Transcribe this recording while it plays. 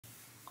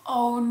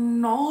Oh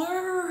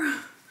no!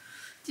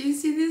 Do you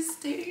see these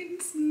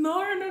stains?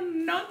 No, no,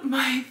 not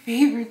my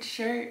favorite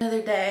shirt.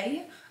 Another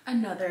day,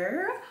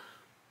 another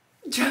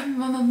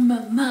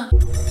drama.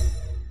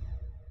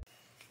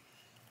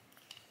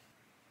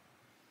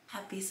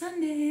 Happy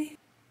Sunday!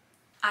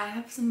 I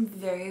have some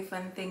very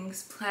fun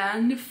things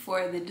planned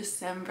for the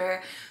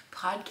December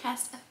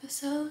podcast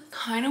episode.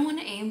 Kind of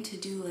want to aim to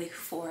do like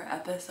 4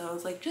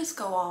 episodes, like just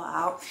go all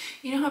out.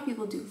 You know how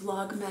people do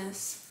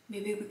Vlogmas?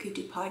 Maybe we could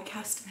do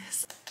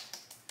Podcastmas.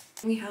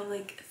 We have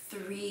like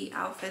 3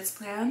 outfits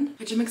planned,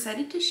 which I'm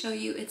excited to show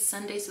you. It's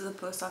Sunday, so the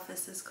post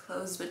office is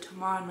closed, but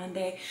tomorrow on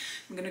Monday,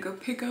 I'm gonna go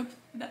pick up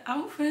the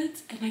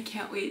outfits and I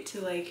can't wait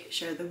to like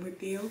share them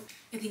with you.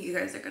 I think you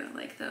guys are gonna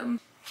like them.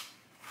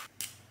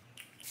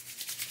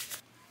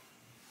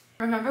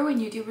 Remember when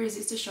YouTubers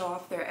used to show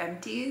off their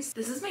empties?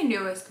 This is my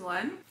newest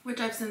one, which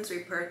I've since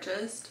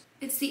repurchased.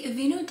 It's the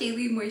Aveeno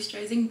Daily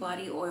Moisturizing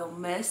Body Oil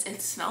Mist.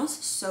 It smells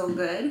so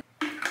good.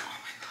 Oh my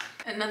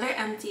god. Another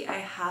empty I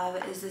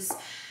have is this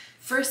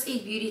First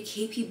Aid Beauty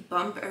KP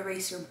Bump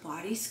Eraser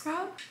Body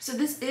Scrub. So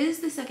this is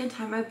the second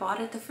time I bought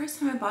it. The first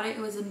time I bought it,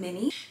 it was a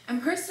mini.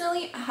 And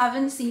personally, I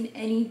haven't seen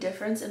any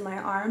difference in my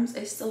arms.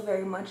 I still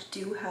very much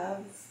do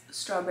have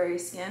strawberry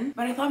skin,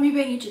 but I thought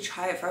maybe I need to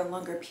try it for a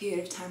longer period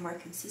of time more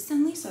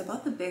consistently, so I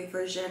bought the big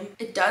version.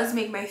 It does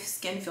make my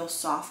skin feel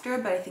softer,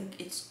 but I think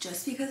it's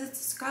just because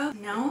it's a scrub.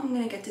 Now I'm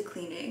gonna get to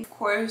cleaning. Of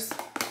course,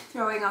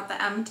 throwing out the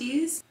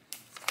empties.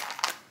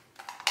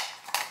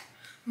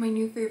 My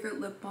new favorite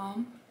lip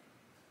balm,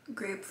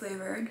 grape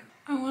flavored.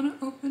 I want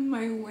to open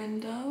my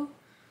window.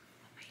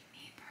 My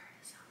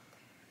neighbors out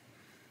there,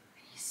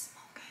 and he's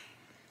smoking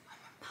on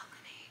my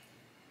balcony.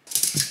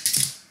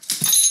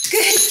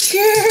 Good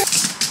girl!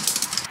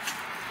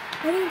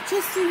 I didn't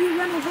just see you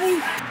run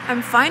away.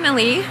 I'm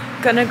finally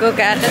gonna go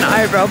get an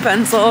eyebrow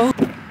pencil.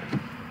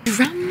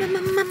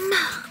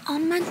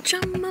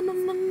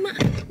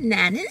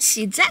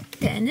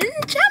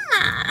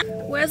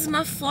 Where's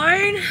my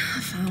phone?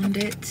 I found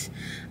it.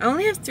 I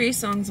only have 3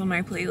 songs on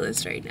my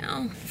playlist right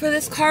now. For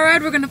this car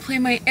ride, we're gonna play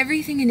my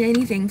Everything and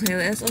Anything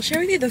playlist. I'll share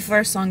with you the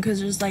first song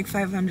because there's like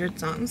 500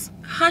 songs.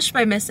 Hush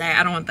by Miss A,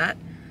 I don't want that.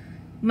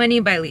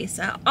 Money by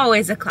Lisa,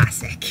 always a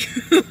classic.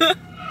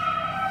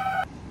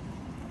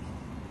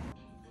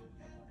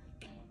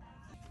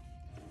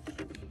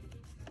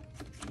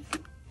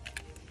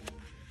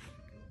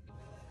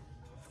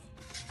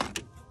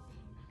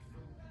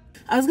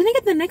 I was gonna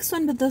get the next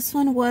one, but this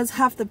one was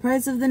half the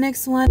price of the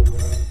next one.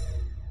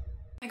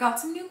 I got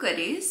some new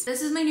goodies.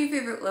 This is my new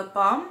favorite lip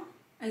balm.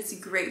 It's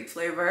grape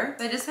flavor.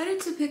 I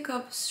decided to pick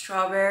up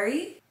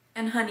strawberry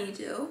and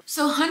honeydew.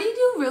 So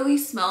honeydew really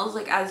smells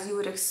like as you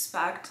would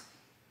expect,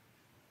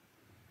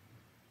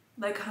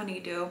 like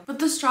honeydew. But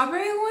the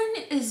strawberry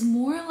one is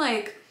more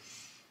like,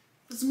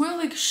 it's more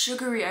like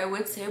sugary, I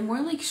would say.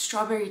 More like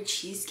strawberry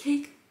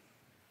cheesecake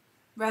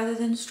rather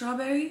than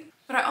strawberry.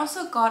 But I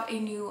also got a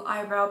new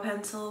eyebrow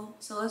pencil,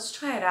 so let's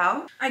try it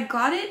out. I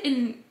got it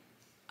in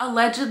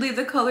allegedly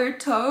the color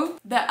taupe.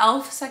 The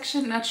e.l.f.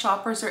 section at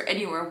Shoppers or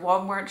anywhere,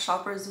 Walmart,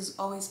 Shoppers is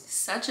always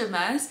such a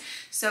mess.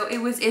 So it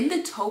was in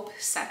the taupe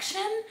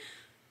section,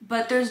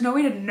 but there's no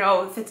way to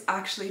know if it's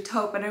actually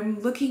taupe. And I'm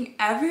looking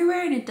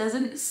everywhere and it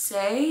doesn't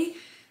say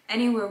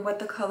anywhere what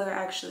the color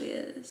actually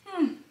is.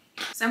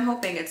 So I'm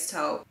hoping it's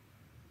taupe.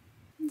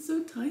 It's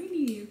so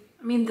tiny.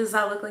 I mean, does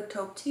that look like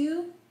taupe to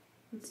you?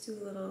 Let's do a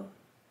little.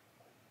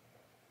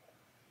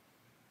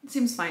 It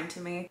seems fine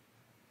to me.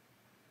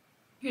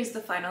 Here's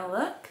the final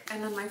look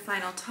and then my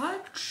final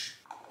touch.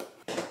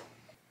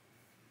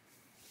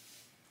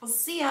 We'll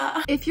see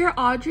ya. If you're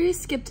Audrey,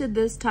 skip to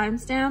this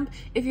timestamp.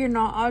 If you're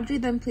not Audrey,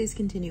 then please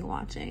continue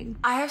watching.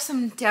 I have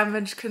some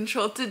damage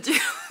control to do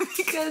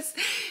because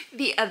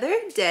the other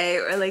day,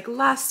 or like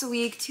last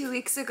week, 2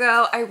 weeks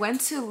ago, I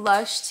went to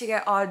Lush to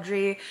get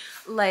Audrey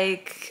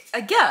like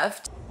a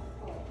gift.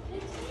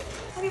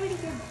 Everybody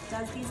here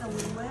does these a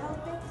little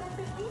bit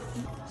differently.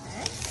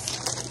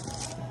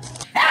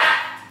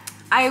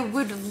 I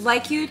would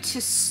like you to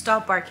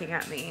stop barking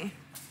at me.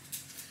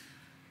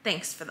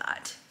 Thanks for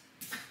that.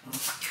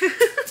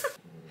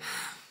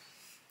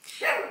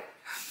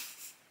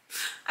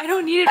 I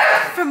don't need it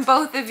from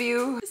both of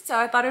you. So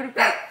I thought it would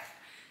be.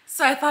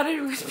 So I thought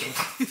it would be.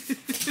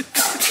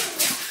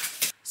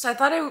 So I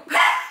thought it would.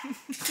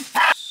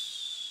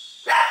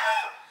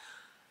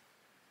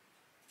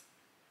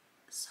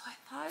 So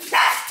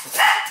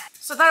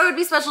I thought it would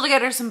be special to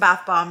get her some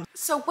bath bombs.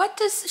 So what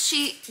does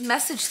she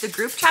message the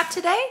group chat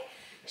today?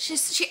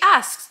 She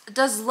asks,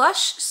 does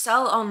Lush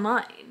sell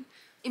online?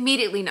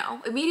 Immediately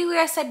no. Immediately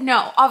I said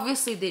no.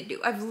 Obviously they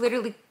do. I've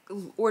literally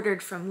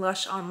ordered from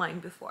Lush online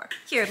before.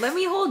 Here, let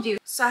me hold you.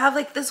 So I have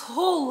like this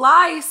whole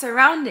lie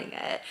surrounding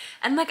it.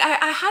 And like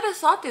I had a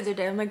thought the other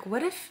day. I'm like,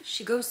 what if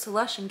she goes to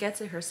Lush and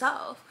gets it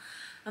herself?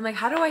 I'm like,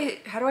 how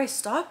do I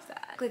stop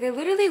that? Like I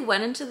literally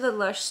went into the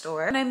Lush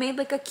store and I made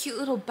like a cute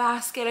little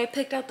basket. I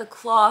picked out the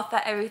cloth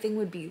that everything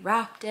would be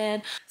wrapped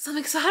in. So I'm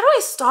like, so how do I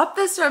stop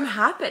this from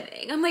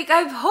happening? I'm like,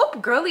 I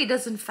hope Girly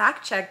doesn't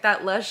fact check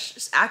that Lush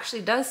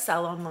actually does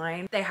sell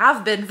online. They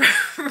have been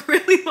for a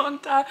really long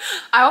time.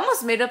 I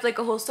almost made up like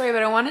a whole story,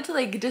 but I wanted to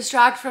like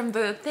distract from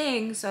the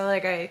thing. So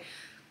like I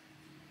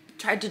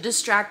tried to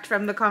distract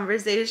from the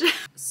conversation.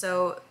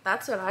 So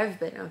that's what I've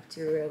been up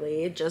to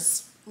really,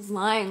 just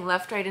lying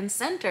left, right, and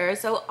center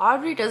so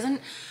Audrey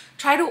doesn't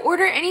try to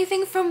order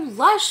anything from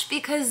Lush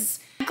because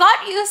I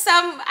got you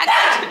some.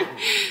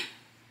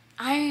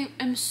 I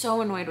am so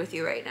annoyed with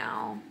you right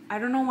now. I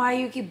don't know why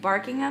you keep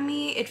barking at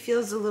me. It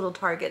feels a little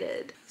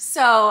targeted.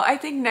 So I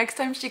think next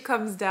time she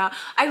comes down,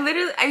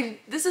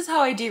 this is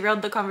how I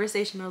derailed the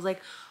conversation. I was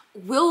like,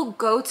 we'll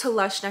go to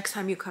Lush next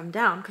time you come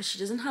down because she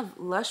doesn't have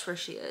Lush where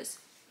she is.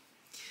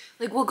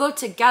 Like we'll go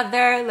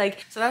together,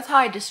 like, so that's how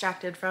I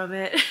distracted from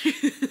it.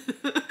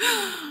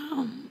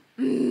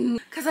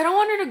 Cause I don't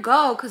want her to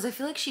go because I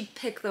feel like she'd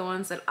pick the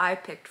ones that I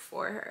picked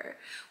for her.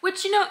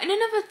 Which, you know, in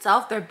and of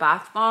itself, they're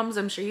bath bombs.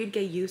 I'm sure you'd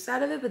get use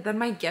out of it, but then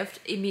my gift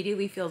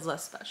immediately feels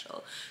less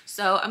special.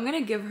 So I'm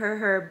gonna give her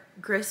her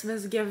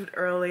Christmas gift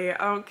early,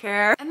 I don't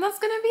care. And that's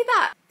gonna be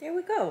that. There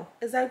we go.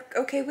 Is that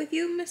okay with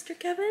you, Mr.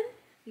 Kevin?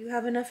 You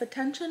have enough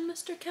attention,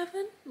 Mr.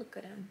 Kevin? Look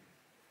at him.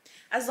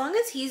 As long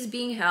as he's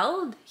being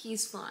held,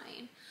 he's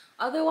fine.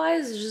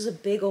 Otherwise, it's just a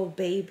big old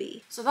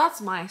baby. So that's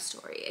my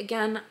story.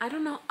 Again, I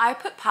don't know. I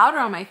put powder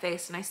on my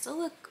face and I still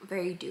look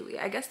very dewy.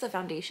 I guess the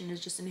foundation is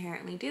just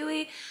inherently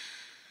dewy.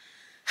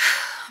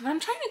 But I'm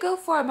trying to go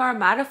for a more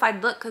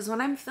mattified look because when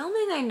I'm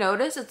filming, I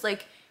notice it's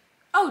like,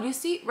 oh, do you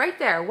see right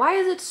there? Why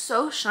is it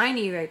so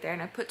shiny right there?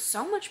 And I put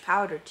so much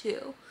powder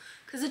too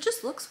because it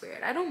just looks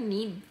weird. I don't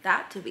need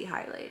that to be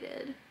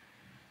highlighted.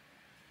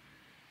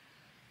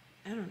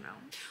 I don't know.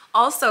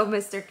 Also,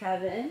 Mr.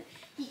 Kevin,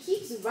 he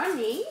keeps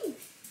running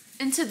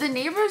into the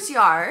neighbor's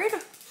yard.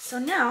 So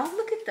now,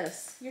 look at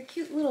this. Your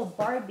cute little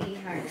Barbie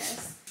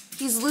harness.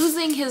 He's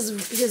losing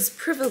his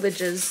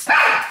privileges.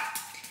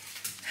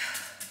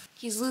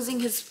 He's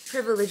losing his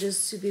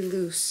privileges to be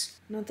loose.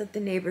 Not that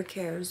the neighbor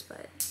cares,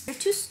 but you're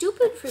too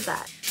stupid for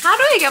that. How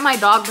do I get my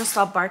dog to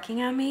stop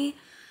barking at me?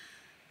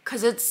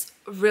 Because it's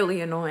really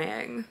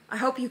annoying. I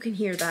hope you can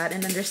hear that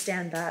and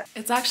understand that.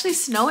 It's actually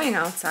snowing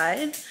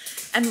outside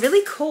and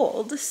really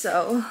cold,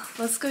 so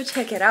let's go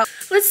check it out.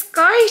 Let's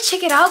go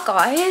check it out,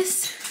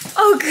 guys.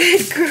 Oh,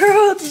 good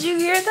girl. Did you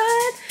hear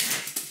that?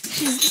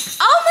 She's,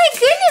 oh my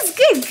goodness,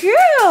 good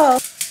girl.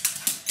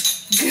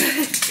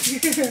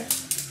 Good girl.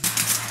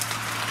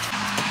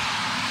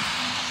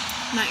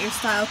 Not your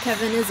style,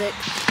 Kevin, is it?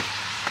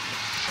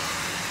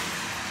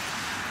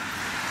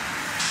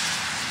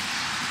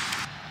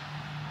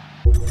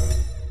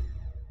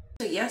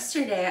 So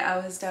yesterday I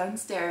was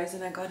downstairs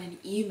and I got an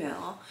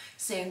email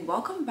saying,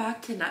 welcome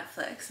back to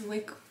Netflix. I'm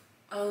like,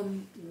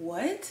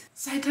 what?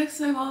 So I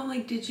texted my mom,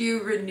 like, did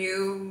you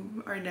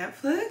renew our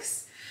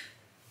Netflix?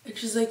 And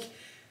she's like,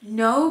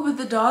 no, but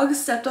the dog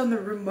stepped on the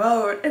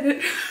remote and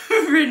it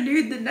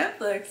renewed the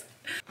Netflix.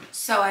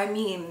 So I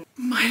mean,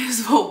 might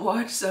as well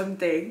watch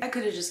something. I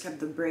could have just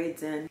kept the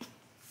braids in.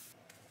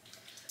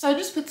 So I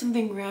just put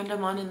something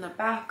random on in the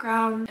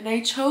background and I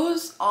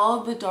chose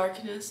all the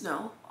darkness,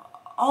 no,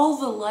 all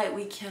the light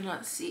we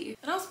cannot see.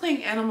 And I was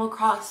playing Animal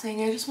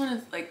Crossing. I just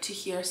wanted like to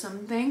hear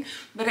something,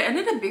 but it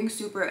ended up being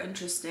super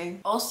interesting.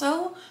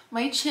 Also,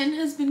 my chin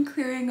has been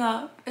clearing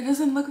up. It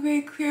doesn't look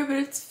very clear, but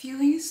it's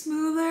feeling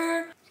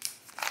smoother.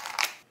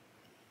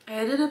 I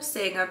ended up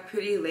staying up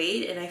pretty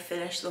late and I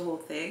finished the whole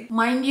thing.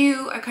 Mind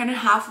you, I kind of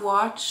half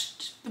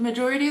watched the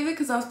majority of it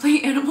because I was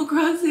playing Animal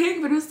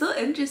Crossing, but it was still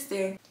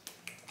interesting.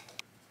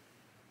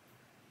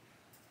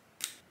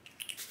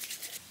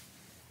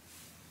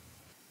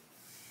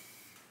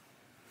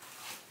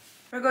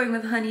 We're going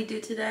with honeydew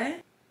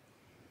today.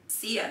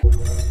 See ya.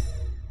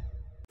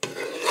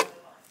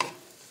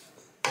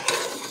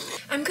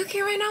 I'm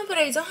cooking right now, but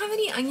I don't have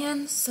any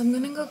onions, so I'm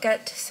gonna go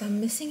get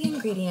some missing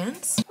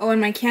ingredients. Oh,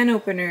 and my can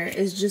opener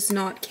is just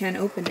not can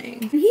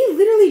opening. And he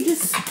literally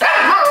just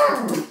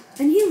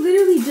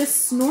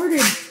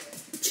snorted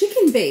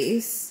chicken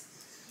base.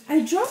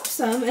 I dropped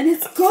some and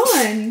it's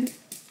gone.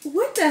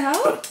 What the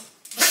hell?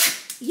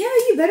 Yeah,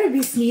 you better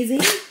be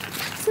sneezing.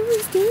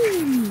 Someone's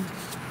doing.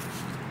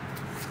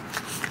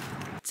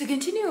 To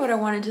continue what I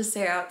wanted to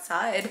say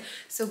outside,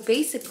 so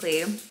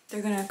basically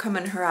they're gonna come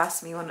and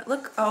harass me when it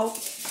look, oh.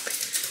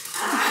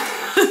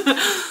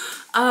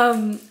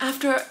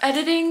 After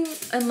editing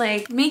and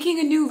like making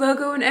a new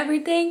logo and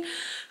everything,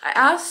 I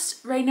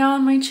asked right now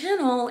on my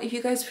channel if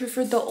you guys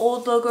preferred the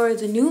old logo or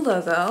the new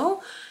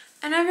logo,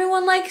 and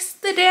everyone likes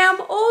the damn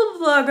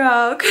old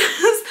logo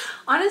because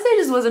honestly I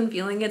just wasn't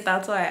feeling it.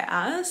 That's why I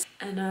asked,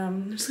 and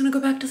I'm just gonna go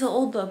back to the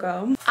old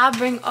logo. I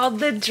bring all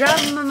the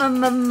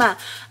drama,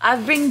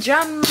 I bring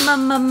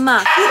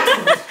drama.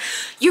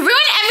 You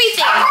ruin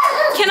everything.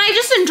 Can I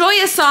just enjoy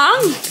a song?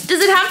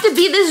 Does it have to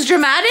be this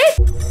dramatic?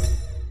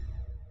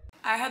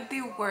 I had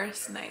the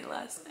worst night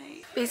last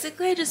night.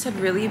 Basically, I just had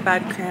really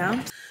bad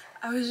cramps.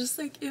 I was just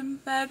like in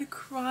bed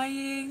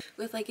crying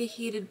with like a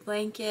heated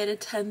blanket, a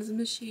TENS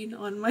machine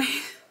on my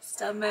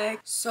stomach.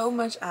 So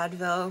much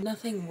Advil.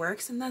 Nothing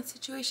works in that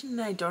situation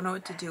and I don't know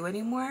what to do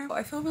anymore.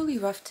 I feel really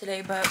rough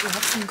today, but we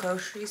have some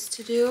groceries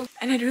to do.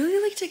 And I'd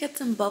really like to get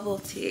some bubble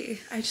tea.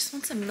 I just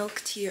want some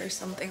milk tea or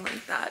something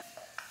like that.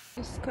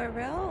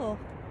 Squirrel.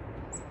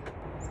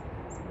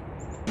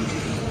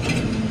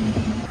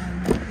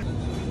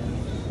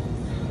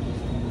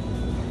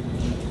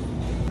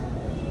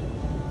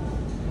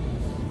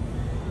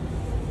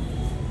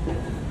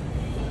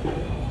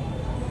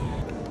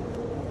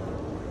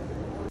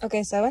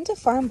 Okay, so I went to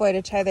Farm Boy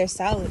to try their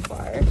salad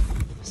bar.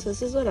 So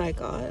this is what I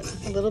got.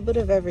 A little bit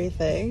of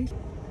everything.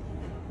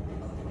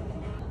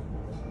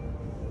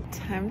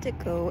 Time to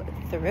go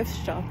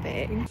thrift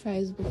shopping.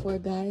 Fries before,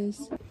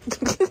 guys.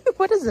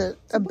 What is it?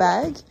 A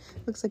bag?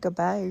 Looks like a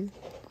bag.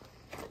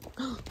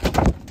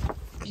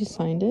 You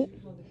signed it?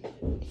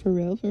 For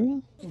real? For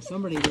real? Yeah,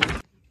 somebody did.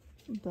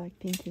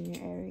 Blackpink in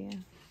your area.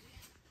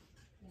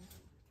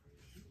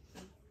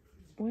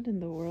 What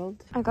in the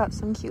world? I got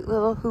some cute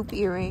little hoop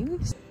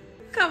earrings.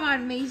 Come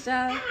on,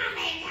 Misha.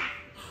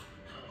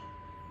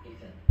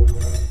 Do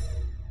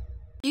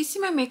you see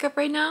my makeup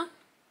right now?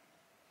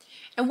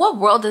 In what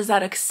world is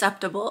that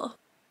acceptable?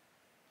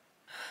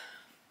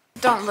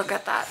 Don't look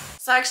at that.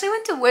 So I actually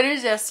went to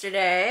Winners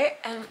yesterday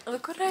and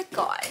look what I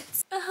got.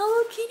 A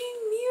Hello Kitty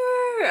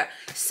mirror.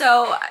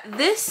 So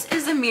this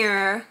is a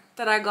mirror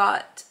that I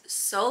got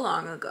so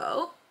long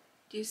ago.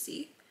 Do you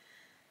see?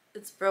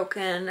 It's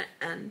broken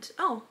and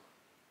oh.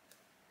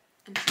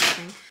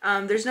 Interesting.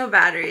 There's no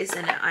batteries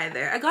in it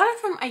either. I got it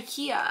from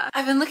IKEA.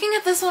 I've been looking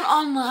at this one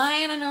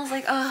online and I was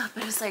like, oh,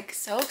 but it's like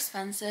so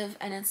expensive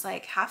and it's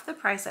like half the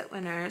price at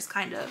Winners,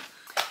 kind of.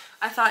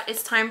 I thought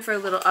it's time for a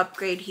little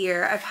upgrade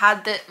here. I've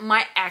had that,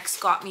 my ex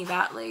got me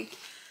that like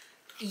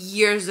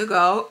years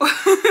ago.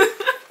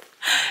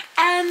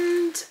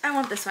 And I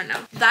want this one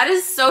now. That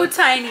is so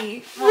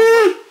tiny.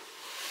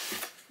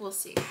 We'll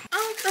see.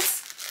 Oh,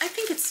 I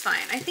think it's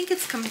fine. I think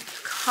it's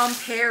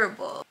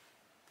comparable.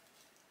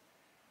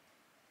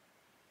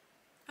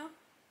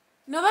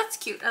 No, that's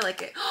cute. I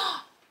like it.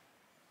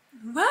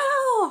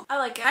 Wow! I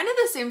like it. Kind of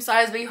the same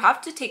size, but you have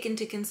to take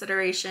into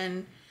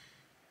consideration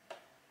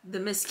the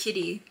Miss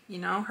Kitty, you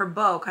know? Her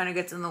bow kind of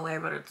gets in the way,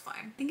 but it's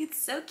fine. I think it's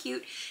so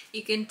cute.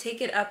 You can take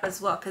it up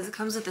as well because it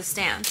comes with a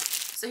stand.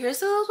 So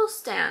here's a little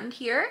stand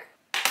here.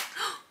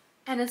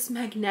 And it's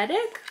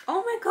magnetic.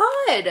 Oh my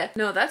god!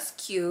 No, that's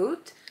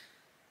cute.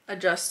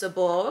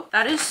 Adjustable.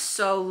 That is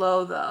so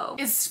low though.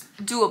 It's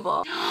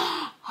doable.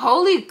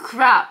 Holy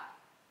crap!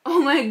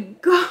 Oh my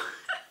god!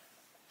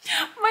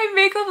 My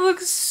makeup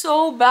looks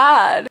so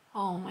bad.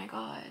 Oh my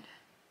god.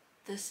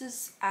 This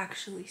is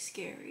actually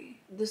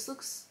scary. This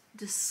looks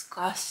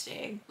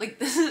disgusting. Like,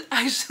 this is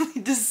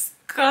actually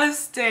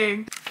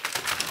disgusting.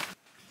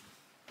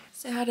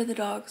 Say hi to the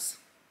dogs.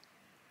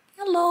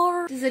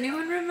 Hello. Does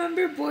anyone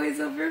remember Boys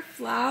Over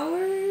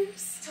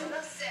Flowers?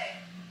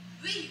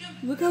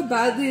 Look how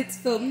badly it's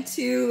filmed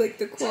too, like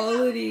the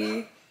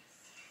quality.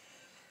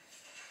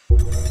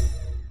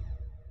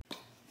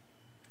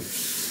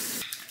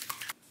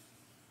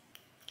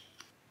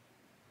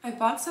 I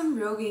bought some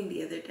Rogaine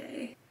the other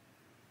day.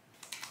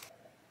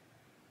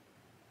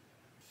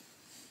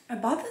 I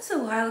bought this a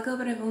while ago,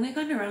 but I've only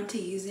gotten around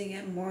to using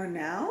it more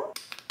now.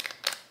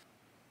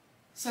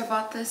 So I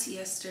bought this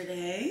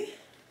yesterday.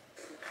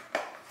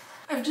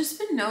 I've just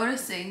been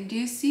noticing, do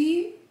you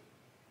see?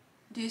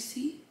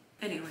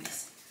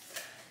 Anyways.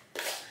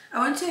 I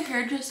went to a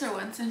hairdresser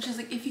once and she's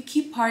like, if you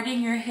keep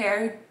parting your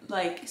hair,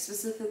 like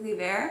specifically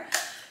there,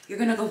 you're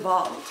gonna go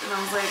bald. And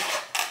I was like,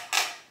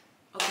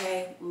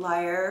 okay,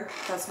 liar,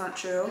 that's not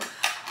true.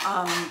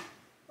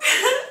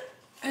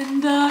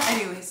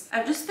 Anyways,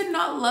 I've just been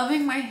not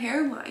loving my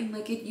hairline.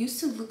 Like, it used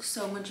to look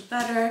so much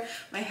better.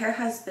 My hair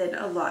has been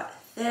a lot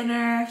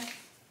thinner.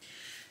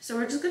 So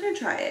we're just gonna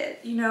try it.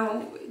 You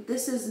know,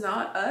 this is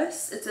not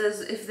us. It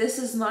says, if this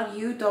is not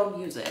you, don't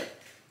use it.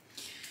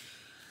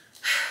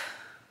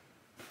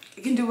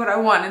 I can do what I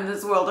want in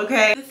this world,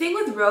 okay? The thing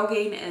with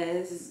Rogaine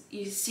is,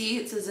 you see,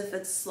 it's as if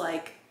it's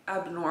like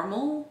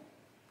abnormal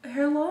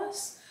hair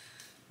loss,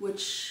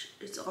 which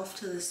is off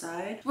to the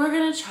side. We're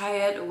gonna try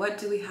it. What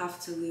do we have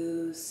to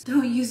lose?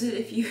 Don't use it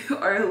if you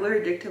are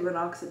allergic to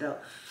minoxidil.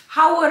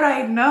 How would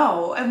I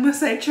know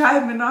unless I try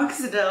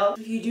minoxidil?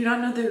 If you do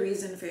not know the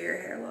reason for your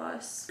hair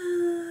loss.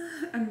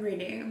 I'm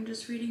reading. I'm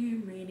just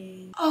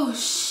reading. Oh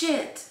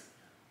shit!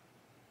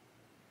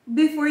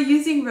 Before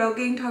using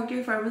Rogaine, talk to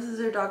your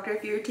pharmacist or doctor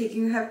if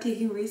you have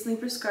taken recently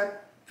prescribed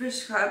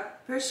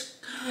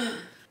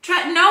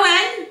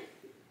tretinoin.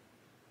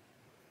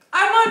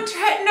 I'm on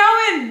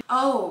tretinoin!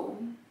 Oh,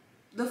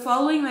 the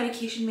following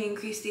medication may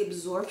increase the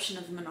absorption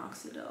of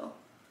minoxidil.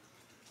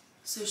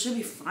 So it should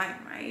be fine,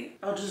 right?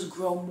 I'll just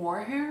grow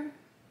more hair?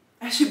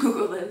 I should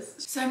Google this.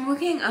 So I'm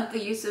looking up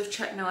the use of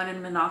tretinoin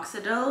and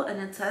minoxidil and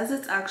it says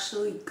it's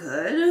actually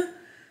good.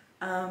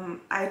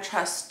 I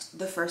trust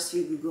the first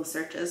few Google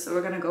searches, so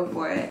we're gonna go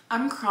for it.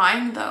 I'm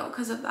crying though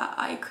because of that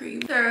eye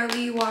cream.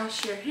 Thoroughly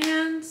wash your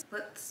hands.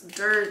 Let's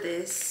stir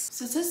this.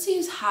 So it says to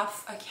use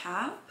half a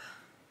cap.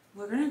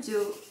 We're gonna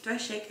do I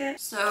shake it?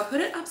 So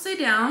put it upside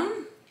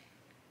down.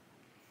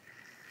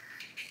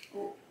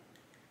 Oh,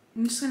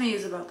 I'm just gonna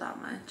use about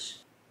that much.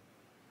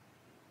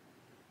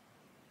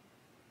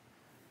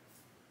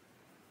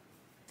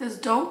 It says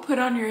don't put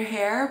on your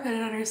hair, put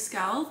it on your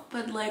scalp,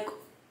 but like,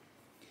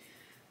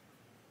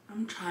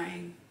 I'm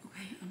trying.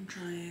 Okay, I'm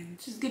trying.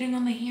 Just getting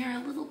on the hair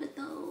a little bit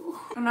though.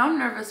 And now I'm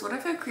nervous. What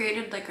if I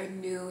created like a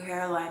new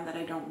hairline that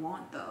I don't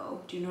want though?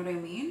 Do you know what I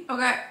mean?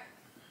 Okay,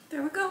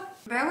 there we go.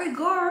 There we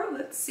go.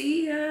 Let's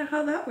see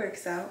how that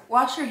works out.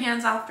 Wash your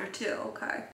hands after too, okay.